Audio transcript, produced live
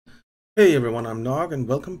Hey everyone, I'm Nog and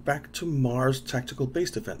welcome back to Marz Tactical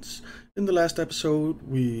Base Defense. In the last episode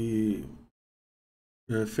we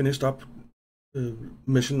finished up uh,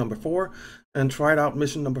 mission number 4 and tried out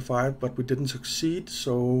mission number 5, but we didn't succeed,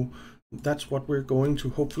 so that's what we're going to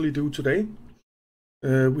hopefully do today.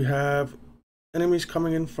 We have enemies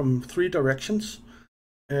coming in from 3 directions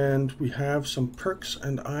and we have some perks,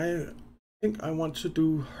 and I think I want to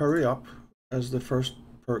do hurry up as the first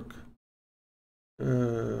perk.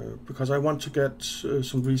 Because I want to get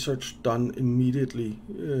some research done immediately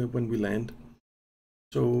when we land.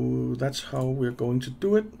 So that's how we're going to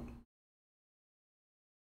do it.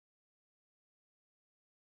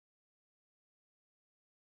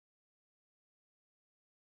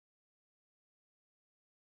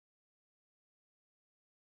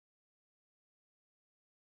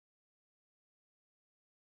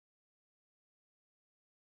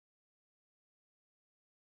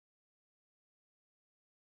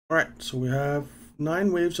 All right, so we have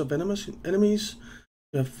 9 waves of enemies.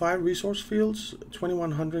 We have 5 resource fields,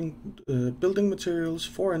 2100 building materials,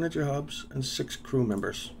 4 energy hubs, and 6 crew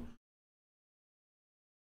members.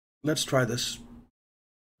 Let's try this.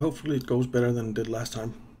 Hopefully it goes better than it did last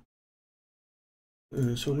time.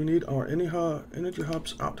 So we need our energy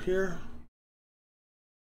hubs out here,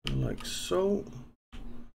 like so,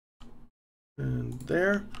 and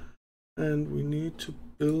there. And we need to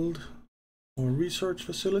build our research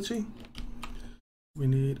facility. We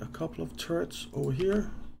need a couple of turrets over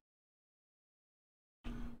here.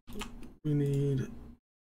 We need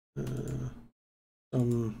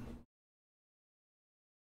some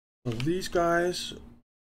of these guys,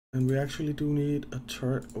 and we actually do need a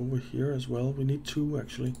turret over here as well. We need 2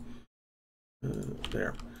 actually.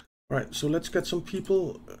 There. All right, so let's get some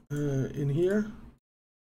people in here.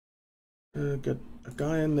 Get a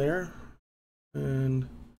guy in there, and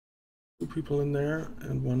 2 people in there,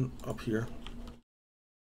 and 1 up here.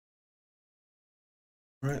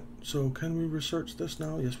 All right, so can we research this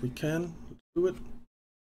now? Yes, we can. Let's do it.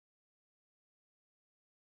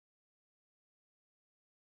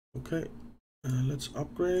 Okay, let's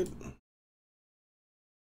upgrade.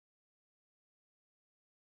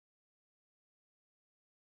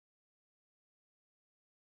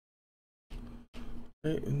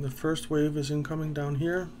 Okay, and the first wave is incoming down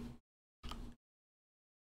here.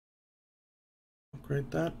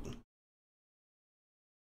 Upgrade that.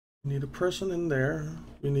 We need a person in there.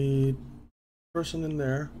 We need a person in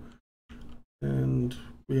there. And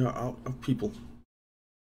we are out of people.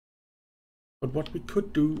 But what we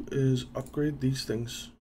could do is upgrade these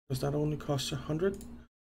things, because that only costs 100.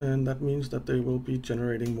 And that means that they will be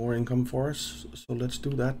generating more income for us. So let's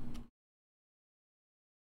do that.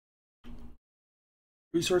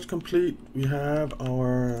 Research complete. We have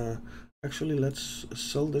our... actually, let's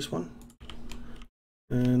sell this one.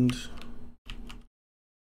 And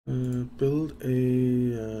build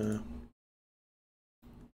a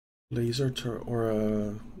laser turret or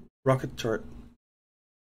a rocket turret.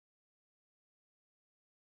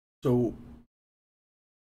 So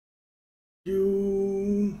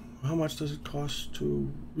how much does it cost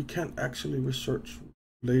to... we can't actually research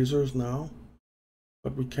lasers now,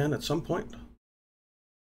 but we can at some point,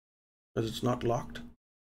 because it's not locked.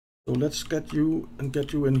 So let's get you and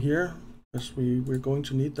get you in here, as we're going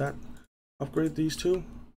to need that. Upgrade these 2.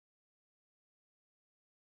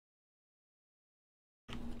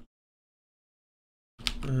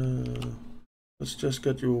 Let's just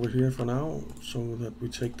get you over here for now, so that we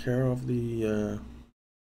take care of the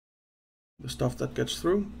stuff that gets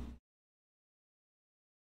through.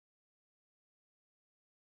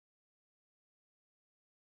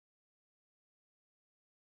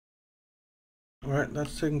 All right,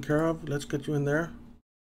 that's taken care of. Let's get you in there.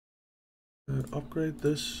 Upgrade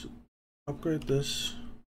this. Upgrade this.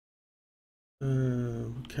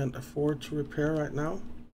 We can't afford to repair right now.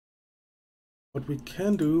 What we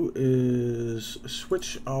can do is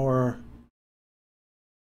switch our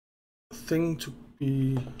thing to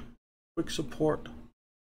be quick support.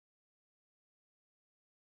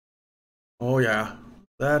 Oh yeah,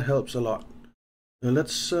 that helps a lot. Now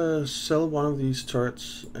let's sell one of these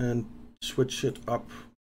turrets and switch it up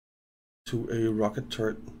to a rocket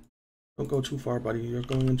turret. Don't go too far, buddy. You're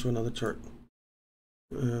going into another turret.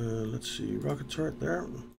 Let's see, rocket turret there.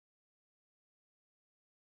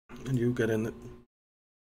 And you get in it.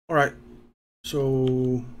 All right,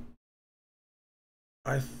 so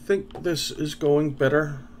I think this is going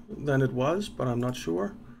better than it was, but I'm not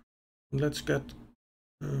sure. Let's get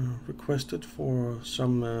requested for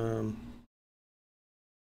some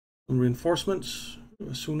reinforcements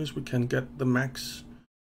as soon as we can get the max,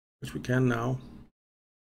 which we can now.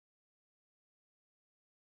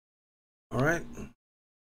 All right.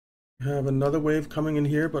 We have another wave coming in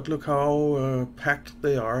here, but look how packed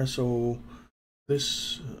they are. So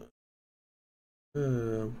this,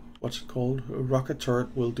 what's it called? A rocket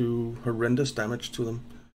turret will do horrendous damage to them,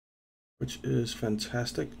 which is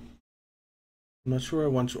fantastic. I'm not sure I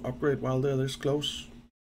want to upgrade while they're this close.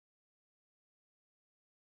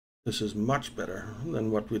 This is much better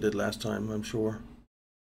than what we did last time, I'm sure.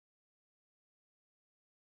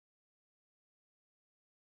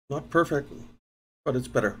 Not perfect, but it's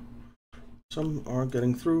better. Some are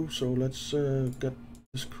getting through, so let's get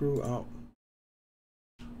this crew out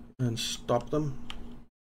and stop them.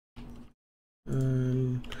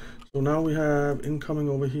 So now we have incoming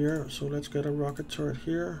over here, so let's get a rocket turret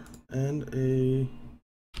here and a,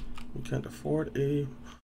 we can't afford a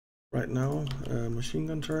right now, a machine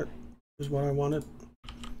gun turret is what I wanted.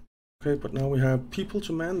 Okay, but now we have people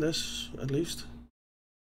to man this at least.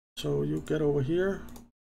 So you get over here,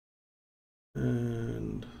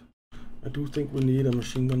 and I do think we need a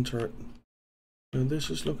machine gun turret. And this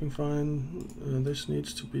is looking fine. This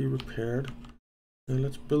needs to be repaired.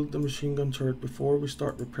 Let's build the machine gun turret before we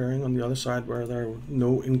start repairing on the other side where there are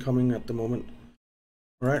no incoming at the moment.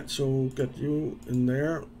 Alright, so get you in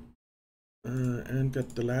there and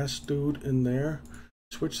get the last dude in there.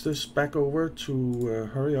 Switch this back over to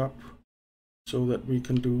hurry up so that we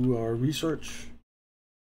can do our research.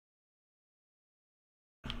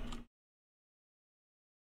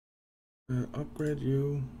 Upgrade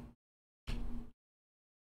you.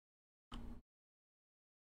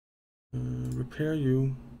 Repair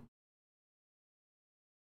you.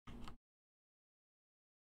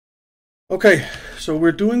 Okay, so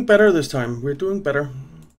we're doing better this time. We're doing better.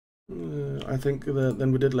 I think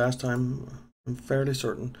than we did last time. I'm fairly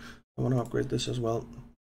certain. I want to upgrade this as well.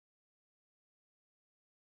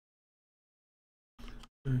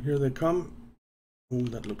 Here they come. Oh,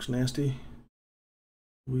 that looks nasty.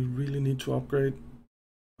 We really need to upgrade.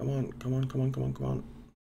 Come on, come on, come on, come on, come on.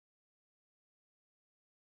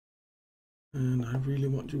 And I really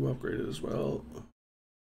want you upgraded as well.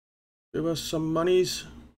 Give us some monies.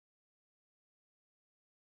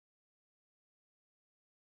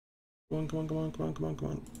 Come on, come on, come on, come on, come on, come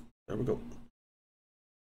on. There we go.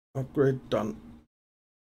 Upgrade done.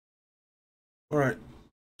 All right.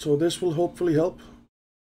 So this will hopefully help.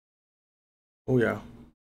 Oh yeah.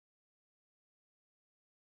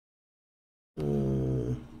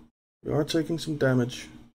 We are taking some damage,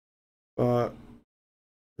 but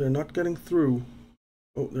they're not getting through.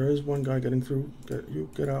 Oh, there is one guy getting through.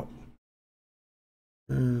 Get out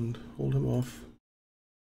and hold him off.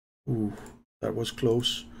 Ooh, that was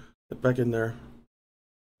close. Get back in there.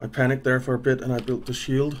 I panicked there for a bit and I built the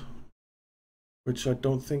shield, which I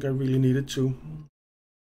don't think I really needed to.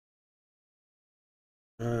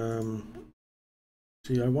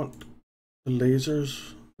 See, I want the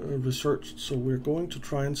lasers researched, so we're going to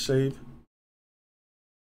try and save.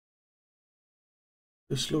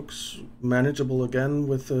 This looks manageable again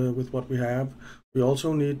with what we have. We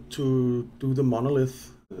also need to do the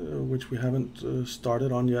monolith, which we haven't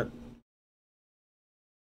started on yet.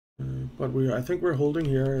 But I think we're holding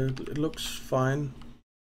here. It looks fine.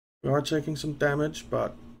 We are taking some damage,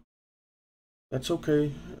 but that's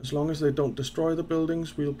okay. As long as they don't destroy the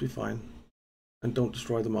buildings, we'll be fine. And don't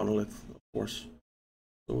destroy the monolith, of course.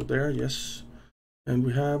 So there, yes. And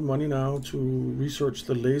we have money now to research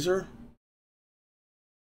the laser,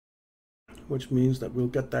 which means that we'll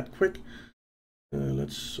get that quick.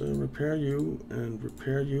 Let's repair you and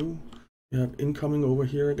repair you. We have incoming over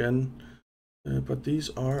here again, but these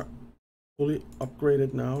are fully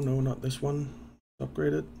upgraded now. No, not this one.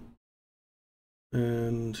 Upgraded.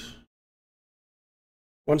 And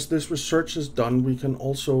once this research is done, we can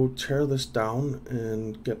also tear this down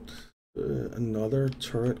and get another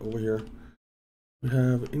turret over here. We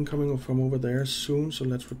have incoming from over there soon, so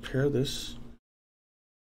let's repair this.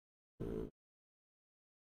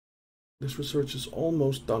 This research is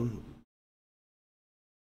almost done.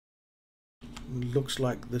 Looks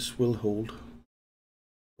like this will hold,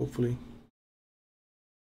 hopefully.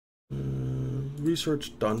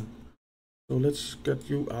 Research done. So let's get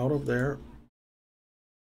you out of there.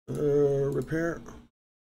 Repair.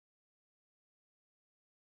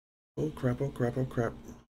 Oh crap, oh crap, oh crap.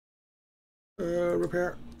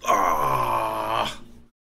 Repair. Ah,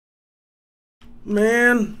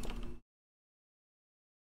 man.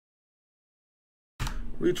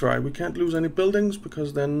 Retry. We can't lose any buildings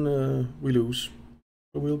because then we lose.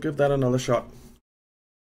 So we'll give that another shot.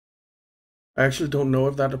 I actually don't know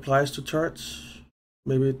if that applies to turrets.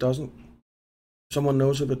 Maybe it doesn't. If someone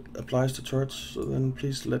knows if it applies to turrets, so then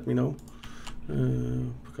please let me know.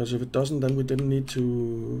 Because if it doesn't, then we didn't need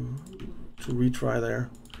to retry there.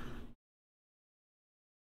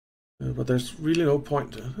 But there's really no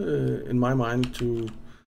point in my mind to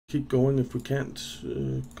keep going if we can't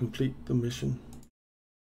complete the mission.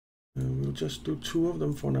 We'll just do 2 of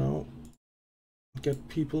them for now. Get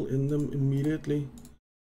people in them immediately.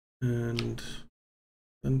 And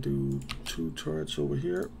then do 2 turrets over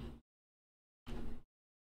here.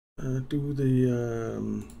 Do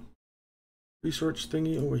the research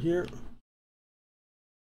thingy over here.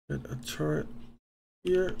 Get a turret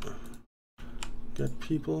here. Get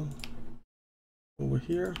people over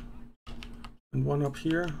here. And 1 up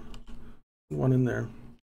here. And 1 in there.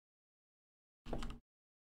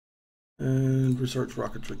 And research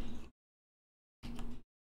rocketry.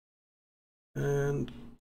 And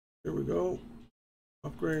here we go.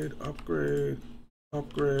 Upgrade, upgrade,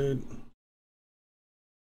 upgrade.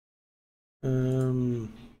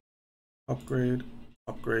 Upgrade,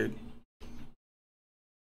 upgrade.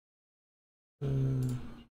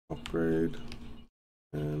 Upgrade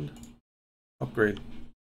and upgrade.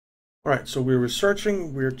 All right, so we're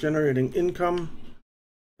researching, we're generating income.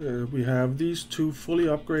 We have these 2 fully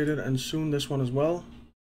upgraded, and soon this one as well.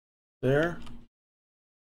 There.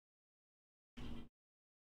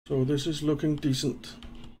 So this is looking decent.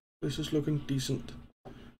 This is looking decent.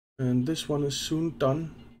 And this one is soon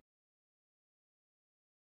done.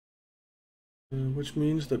 Which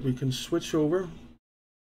means that we can switch over.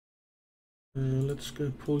 Let's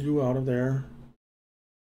pull you out of there.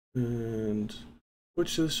 And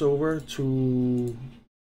switch this over to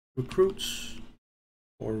recruits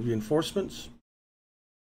or reinforcements.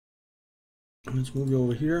 And let's move you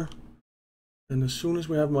over here. And as soon as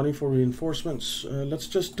we have money for reinforcements, let's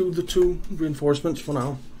just do the 2 reinforcements for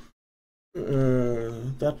now.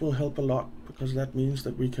 That will help a lot, because that means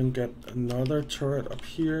that we can get another turret up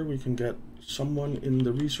here. We can get someone in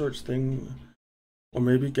the research thing, or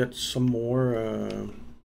maybe get some more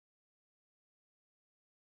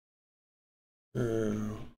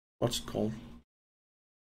what's it called?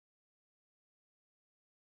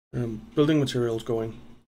 Building materials going.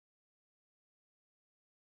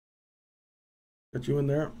 Get you in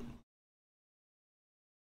there.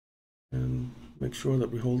 And make sure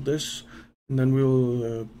that we hold this. And then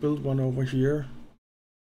we'll build one over here.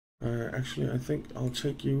 Actually, I think I'll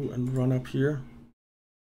take you and run up here.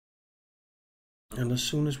 And as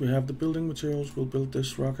soon as we have the building materials, we'll build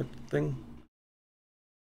this rocket thing.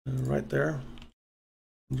 Right there.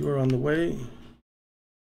 And you're on the way.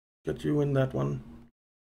 Get you in that one.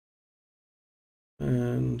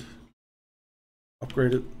 And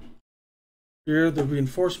upgrade it. Here the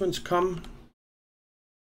reinforcements come.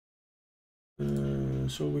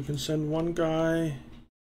 So we can send 1 guy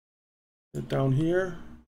down here,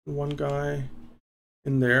 1 guy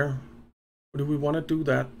in there. Or do we want to do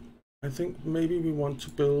that? I think maybe we want to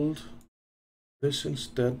build this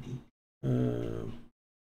instead. It'll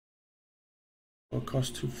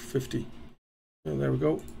cost 250. And there we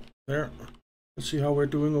go. There. Let's see how we're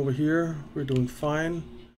doing over here. We're doing fine.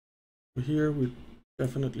 Over here we're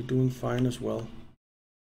definitely doing fine as well.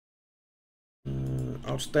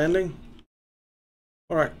 Outstanding.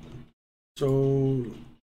 All right. So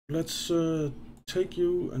let's take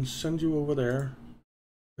you and send you over there,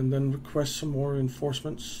 and then request some more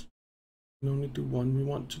reinforcements. We only do 1. We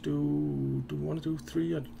want to do. Do we want to do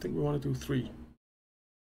 3? I think we want to do 3.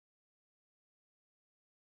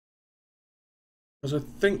 Because I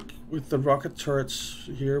think with the rocket turrets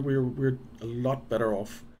here, we're a lot better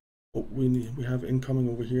off. Oh, we have incoming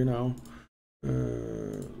over here now.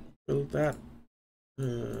 Build that.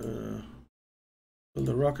 Build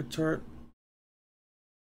the rocket turret.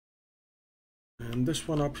 And this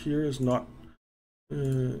one up here is not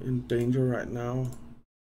in danger right now.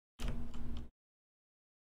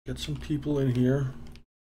 Get some people in here.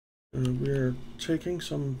 We're taking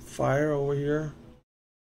some fire over here.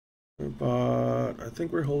 But I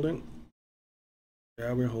think we're holding.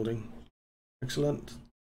 Yeah, we're holding. Excellent.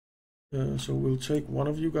 So we'll take one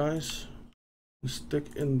of you guys and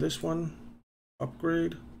stick in this one.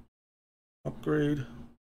 Upgrade. Upgrade.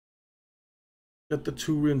 Get the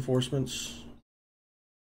 2 reinforcements.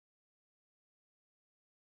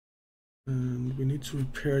 And we need to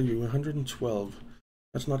repair you. 112.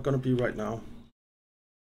 That's not going to be right now.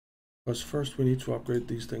 Because first we need to upgrade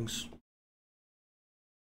these things.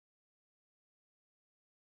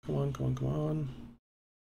 Come on, come on, come on.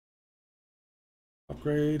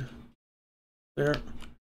 Upgrade. There.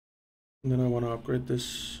 And then I want to upgrade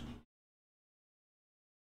this.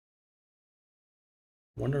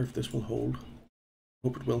 Wonder if this will hold.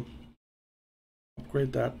 Hope it will.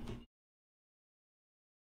 Upgrade that.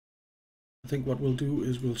 I think what we'll do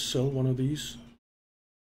is we'll sell one of these.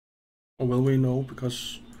 Or will we know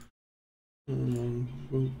because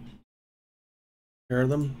we'll pair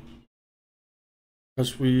them?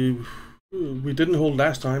 Because we didn't hold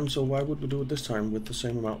last time, so why would we do it this time with the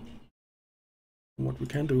same amount? And what we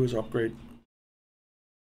can do is upgrade.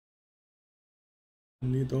 We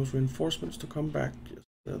need those reinforcements to come back. Yes,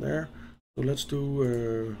 they're there. So let's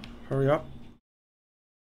do hurry up.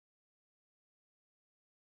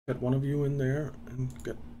 Get one of you in there and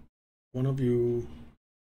get one of you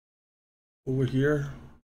over here.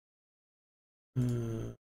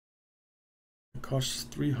 It costs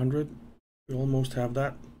 300. We almost have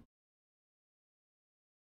that.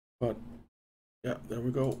 But yeah, there we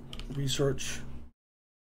go. Research.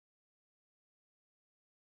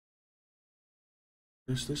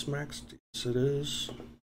 Is this maxed? Yes, it is.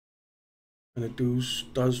 And it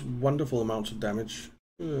does wonderful amounts of damage.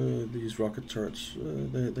 These rocket turrets,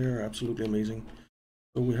 they're absolutely amazing.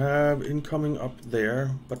 So we have incoming up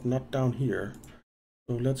there, but not down here.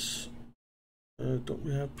 So let's, don't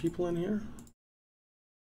we have people in here?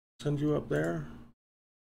 Send you up there.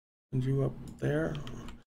 Send you up there.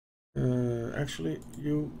 Actually,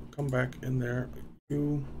 you come back in there.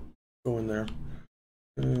 You go in there.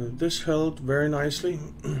 This held very nicely.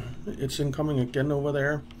 It's incoming again over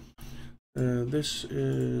there. This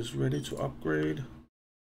is ready to upgrade.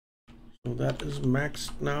 So that is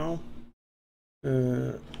maxed now.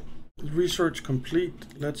 Research complete.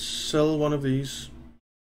 Let's sell one of these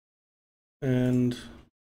and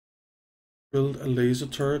build a laser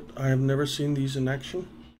turret. I have never seen these in action,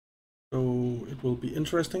 so it will be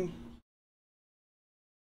interesting.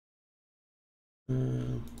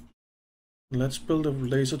 Let's build a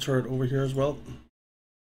laser turret over here as well.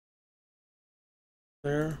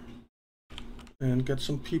 There. And get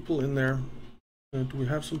some people in there. Do we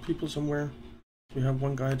have some people somewhere? We have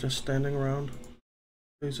one guy just standing around.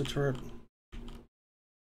 Laser turret.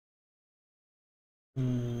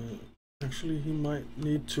 Actually, he might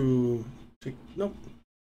need to take... Nope.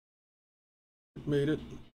 It made it.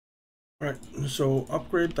 Alright, so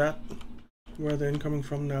upgrade that. Where they're incoming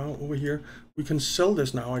from now, over here. We can sell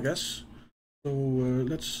this now, I guess. So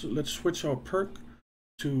let's switch our perk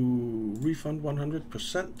to refund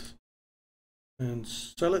 100% and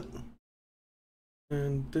sell it.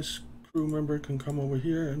 And this crew member can come over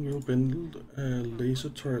here and we'll build a laser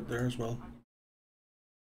turret there as well.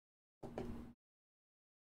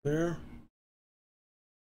 There.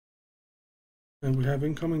 And we have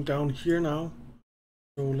incoming down here now.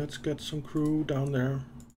 So let's get some crew down there.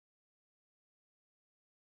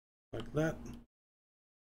 Like that.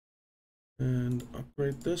 And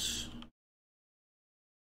upgrade this.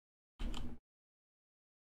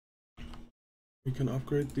 We can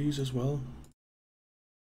upgrade these as well.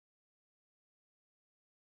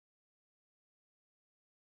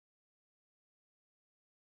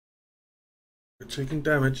 We're taking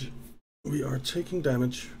damage. We are taking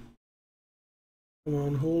damage. Come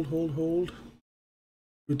on, hold.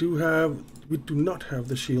 We do not have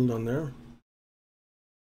the shield on there.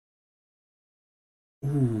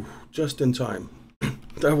 Ooh, just in time.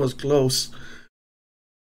 That was close.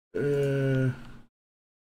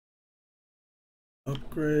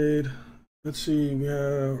 Upgrade. Let's see, we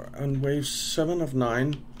are on wave 7 of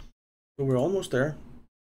 9. So we're almost there.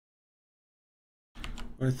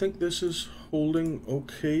 But I think this is holding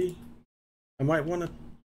okay. I might want to...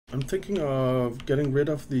 I'm thinking of getting rid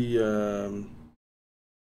of the...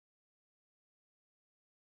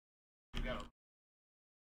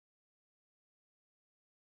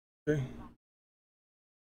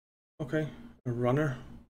 Okay, a runner.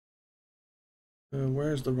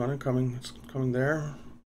 Where is the runner coming? It's coming there,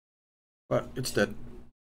 but it's dead.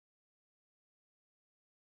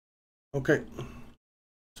 Okay,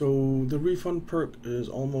 so the refund perk is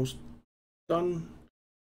almost done.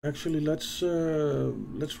 Actually, let's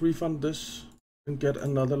refund this and get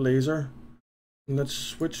another laser. And let's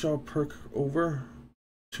switch our perk over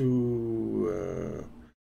to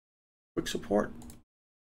quick support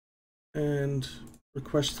and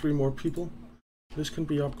request 3 more people. This can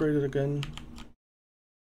be upgraded again.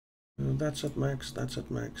 That's at max, that's at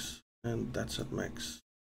max, and that's at max.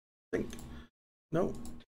 I think. No,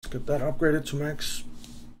 let's get that upgraded to max.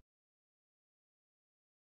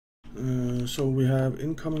 So we have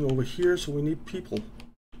incoming over here, so we need people.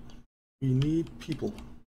 We need people.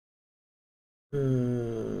 We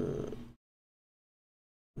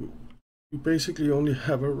basically only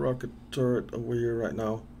have a rocket turret over here right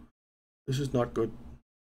now. This is not good.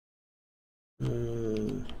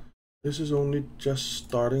 This is only just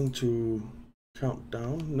starting to count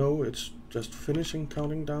down. No, it's just finishing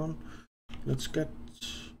counting down. Let's get...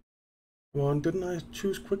 Come on, didn't I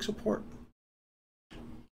choose quick support?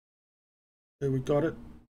 Okay, we got it.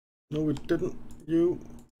 No, we didn't. You,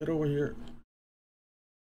 get over here.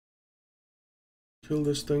 Kill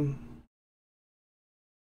this thing.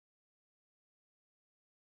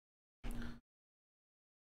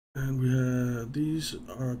 And we have, these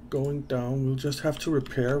are going down. We'll just have to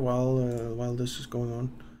repair while this is going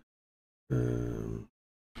on.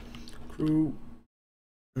 Crew,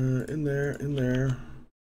 in there,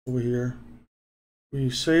 over here.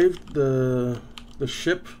 We saved the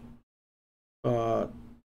ship, but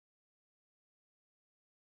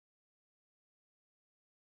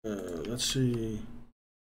let's see.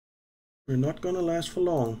 We're not gonna last for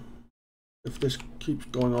long if this keeps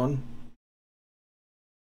going on.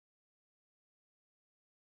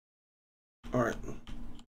 All right,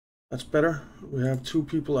 that's better. We have 2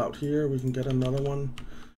 people out here. We can get another one.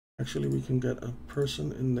 Actually, we can get a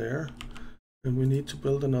person in there. And we need to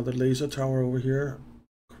build another laser tower over here.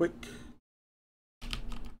 Quick.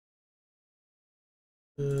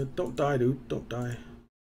 Don't die, dude. Don't die.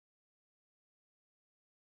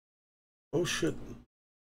 Oh, shit.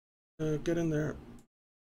 Get in there.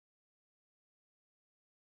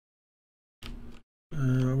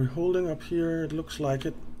 Are we holding up here? It looks like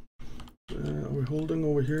it. Are we holding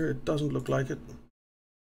over here? It doesn't look like it.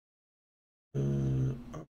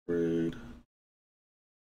 Upgrade.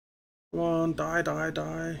 Come on, die, die,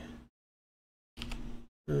 die.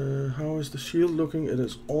 How is the shield looking? It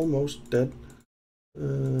is almost dead.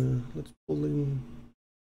 Let's pull in.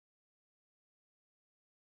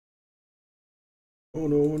 Oh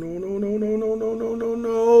no, no, no, no, no, no, no, no, no,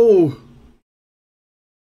 no!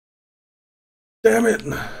 Damn it!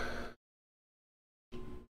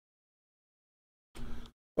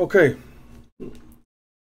 Okay.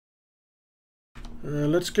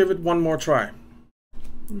 Let's give it one more try.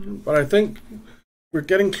 But I think we're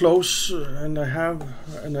getting close, and I have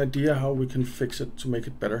an idea how we can fix it to make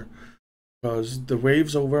it better. Because the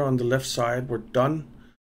waves over on the left side were done,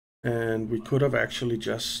 and we could have actually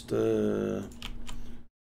just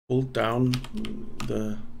pulled down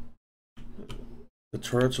the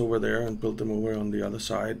turrets over there and built them over on the other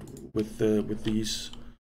side with these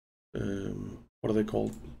what are they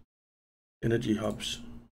called? Energy hubs.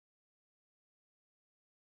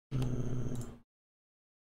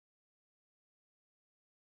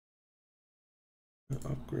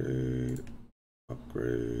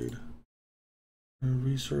 Upgrade,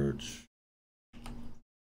 research.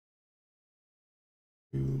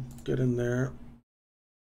 You get in there.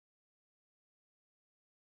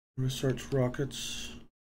 Research rockets.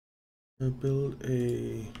 Build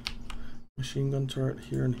a machine gun turret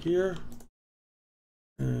here and here.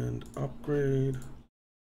 And upgrade.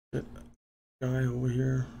 Get a guy over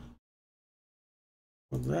here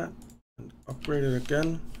for that. And upgrade it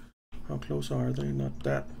again. How close are they? Not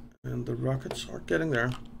that. And the rockets are getting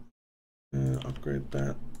there. Upgrade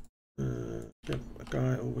that. Get a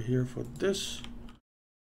guy over here for this.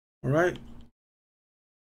 All right.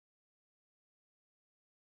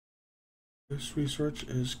 This research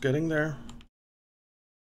is getting there.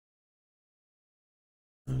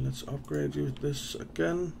 Let's upgrade you this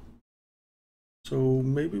again. So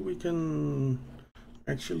maybe we can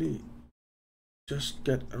actually just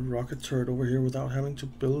get a rocket turret over here without having to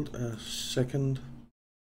build a second.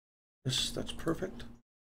 Yes, that's perfect.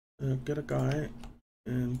 Get a guy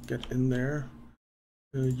and get in there.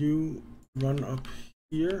 You run up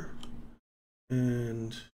here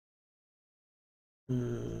and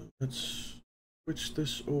let's switch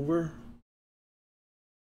this over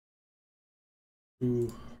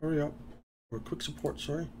to hurry up, or quick support,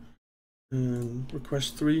 sorry, and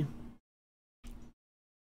request 3.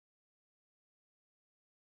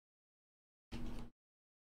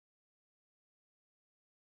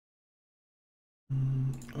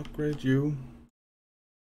 Upgrade you,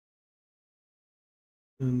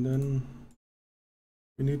 and then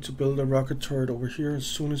we need to build a rocket turret over here as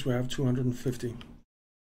soon as we have 250.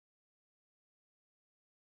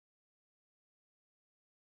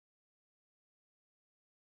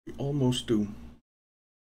 We almost do.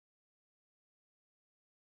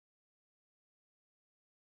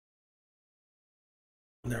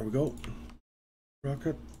 There we go.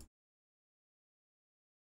 Rocket.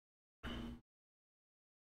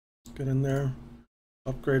 Get in there.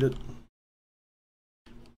 Upgrade it.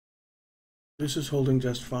 This is holding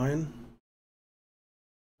just fine.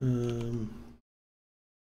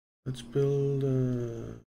 Let's build.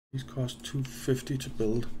 These cost 250 to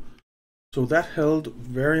build. So that held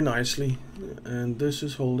very nicely, and this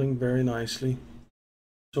is holding very nicely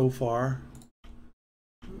so far.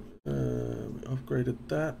 Upgraded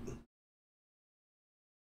that.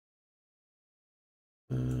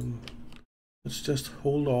 Let's just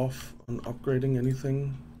hold off on upgrading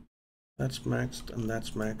anything. That's maxed and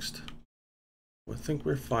that's maxed. I think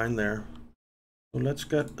we're fine there. So let's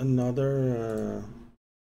get another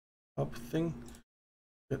up thing.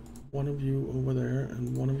 Get one of you over there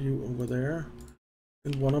and one of you over there.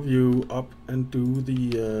 And one of you up and do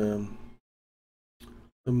the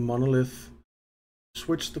monolith.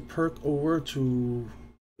 Switch the perk over to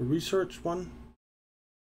the research one.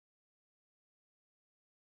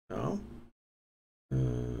 Now.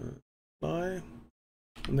 Apply.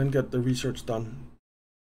 And then get the research done.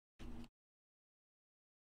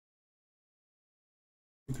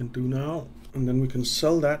 We can do now. And then we can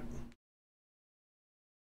sell that.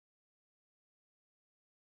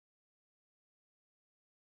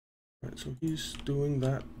 Right, so he's doing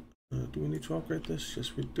that. Do we need to upgrade this?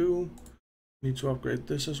 Yes, we do. Need to upgrade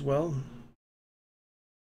this as well.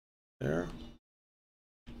 There.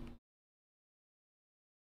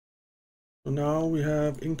 So now we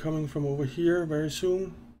have incoming from over here very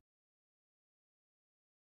soon.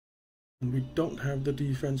 And we don't have the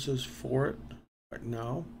defenses for it right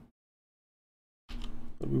now.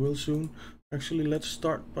 But we will soon. Actually, let's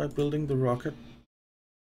start by building the rocket.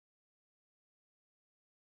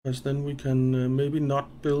 Because then we can maybe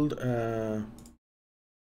not build a...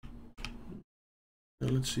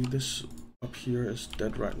 let's see, this up here is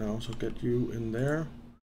dead right now, so get you in there.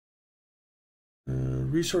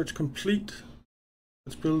 Research complete.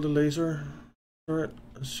 Let's build a laser turret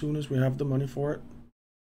as soon as we have the money for it.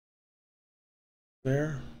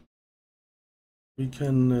 There. We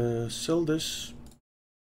can sell this.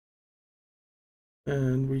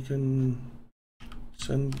 And we can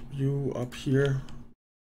send you up here.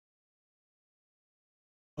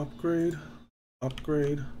 Upgrade.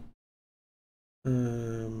 Upgrade.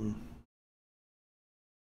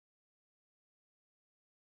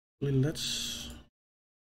 Let's...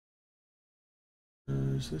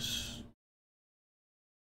 is this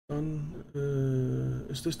done?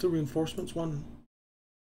 Is this the reinforcements one?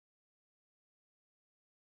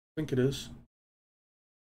 I think it is.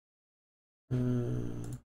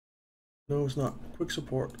 No, it's not. Quick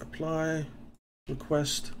support. Apply.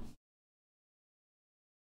 Request.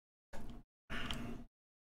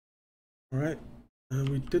 Alright.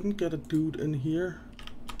 We didn't get a dude in here.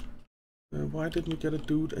 Why didn't we get a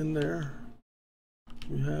dude in there?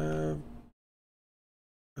 We have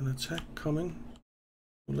an attack coming.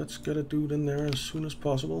 So let's get a dude in there as soon as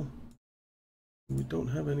possible. We don't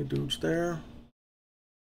have any dudes there.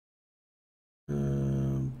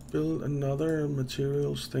 Build another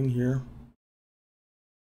materials thing here.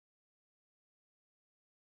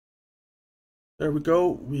 There we go.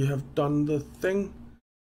 We have done the thing.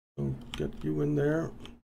 So get you in there.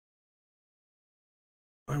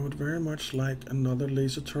 I would very much like another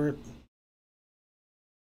laser turret.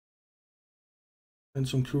 And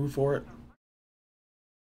some crew for it.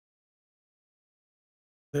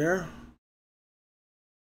 There.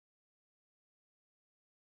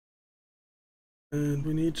 And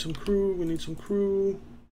we need some crew, we need some crew.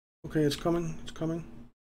 Okay, it's coming, it's coming.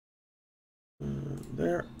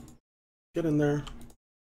 There. Get in there.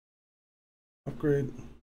 Upgrade.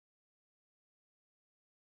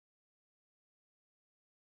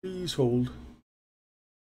 Please hold.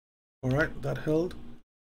 Alright, that held.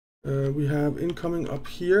 We have incoming up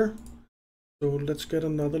here. So let's get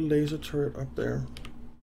another laser turret up there.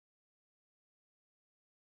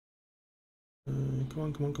 Come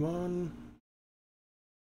on, come on, come on.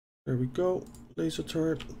 There we go. Laser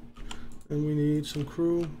turret. And we need some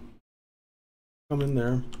crew. Come in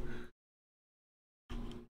there.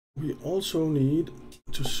 We also need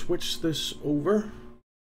to switch this over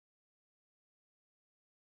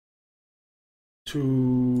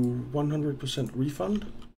to 100% refund.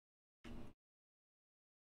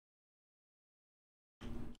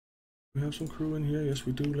 We have some crew in here. Yes,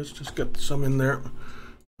 we do. Let's just get some in there.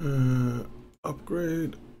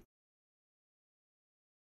 Upgrade.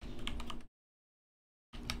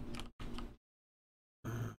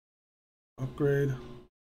 Upgrade.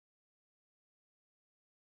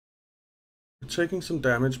 We're taking some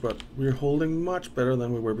damage, but we're holding much better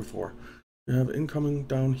than we were before. We have incoming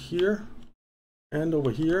down here and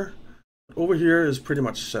over here. Over here is pretty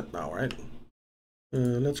much set now, right?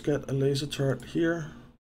 Let's get a laser turret here.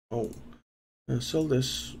 Oh, sell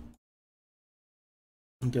this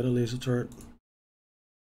and get a laser turret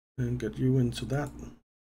and get you into that.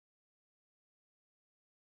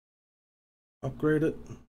 Upgrade it.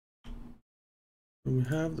 And we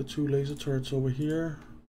have the two laser turrets over here.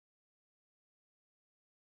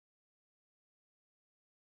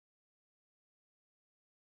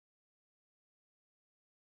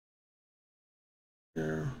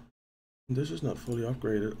 There. This is not fully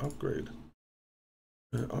upgraded. Upgrade.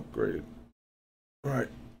 Upgrade. Alright,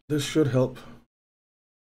 this should help.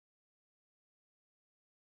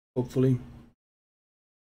 Hopefully.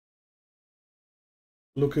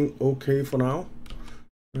 Looking okay for now.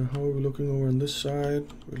 How are we looking over on this side?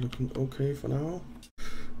 We're looking okay for now.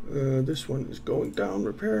 This one is going down,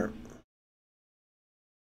 repair.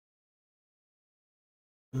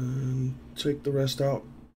 And take the rest out.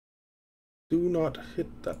 Do not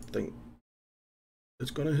hit that thing.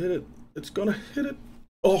 It's gonna hit it. It's gonna hit it.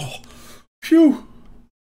 Oh, phew!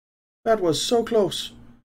 That was so close.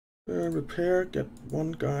 Repair, get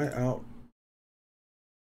one guy out.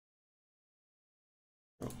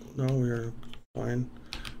 Oh, now we're fine.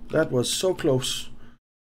 That was so close.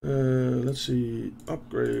 Let's see,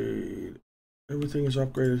 upgrade. Everything is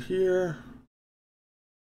upgraded here.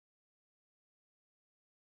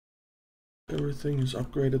 Everything is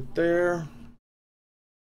upgraded there.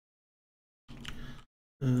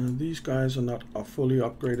 These guys are not fully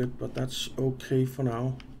upgraded, but that's okay for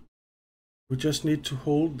now. We just need to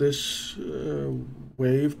hold this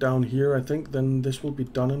wave down here, I think. Then this will be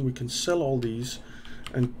done and we can sell all these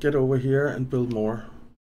and get over here and build more.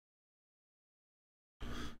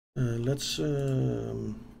 Let's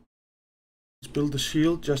build the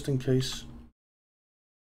shield just in case.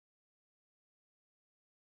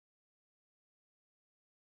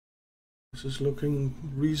 This is looking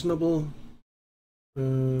reasonable.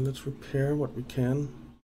 Let's repair what we can,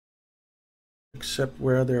 except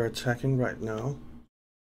where they're attacking right now.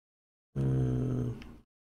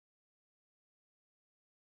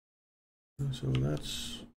 So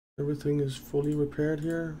that's, everything is fully repaired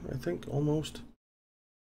here, I think, almost.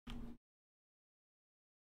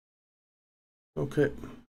 Okay.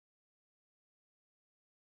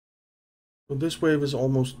 So this wave is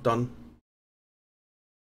almost done,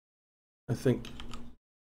 I think.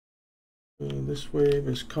 This wave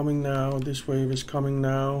is coming now. This wave is coming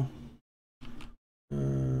now.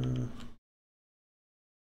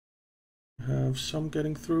 Have some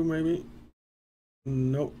getting through, maybe.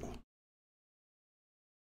 Nope.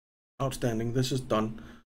 Outstanding. This is done.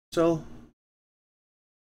 Sell.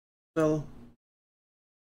 Sell.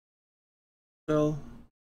 Sell.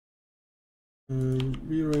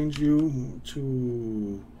 Rearrange you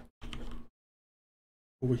to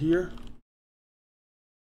over here.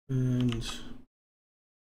 And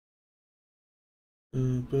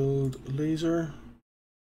build laser,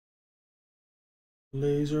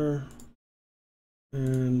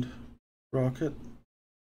 and rocket,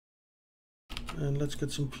 and let's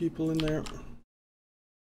get some people in there.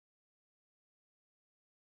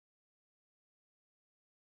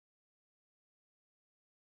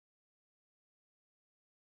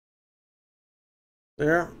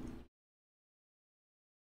 There.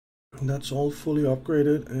 And that's all fully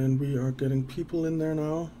upgraded, and we are getting people in there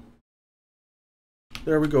now.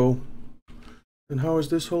 There we go. And how is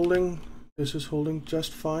this holding? This is holding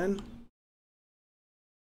just fine.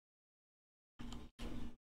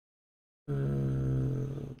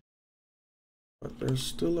 But there's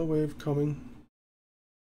still a wave coming.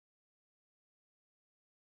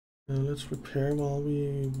 Let's repair while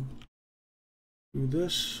we do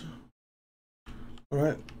this. All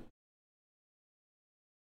right.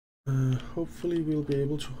 Hopefully we'll be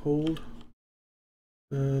able to hold.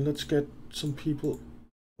 Let's get some people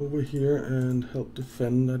over here and help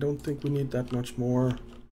defend. I don't think we need that much more.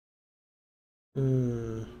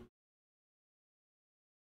 What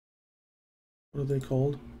are they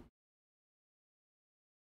called?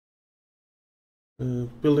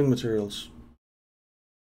 Building materials.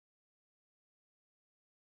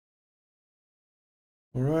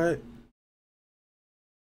 All right.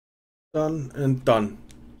 Done and done.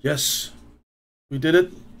 Yes, we did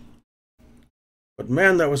it. But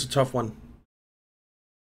man, that was a tough one.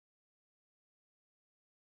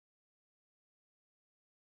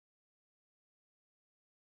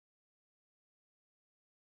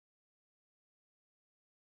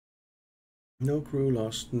 No crew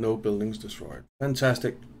lost, no buildings destroyed.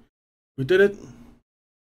 Fantastic. We did it.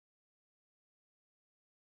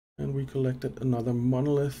 And we collected another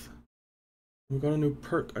monolith. We got a new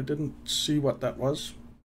perk. I didn't see what that was,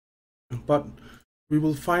 but we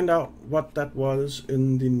will find out what that was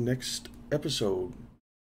in the next episode.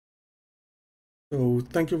 So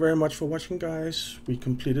thank you very much for watching, guys. We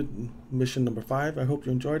completed mission number 5. I hope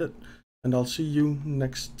you enjoyed it, and I'll see you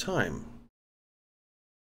next time.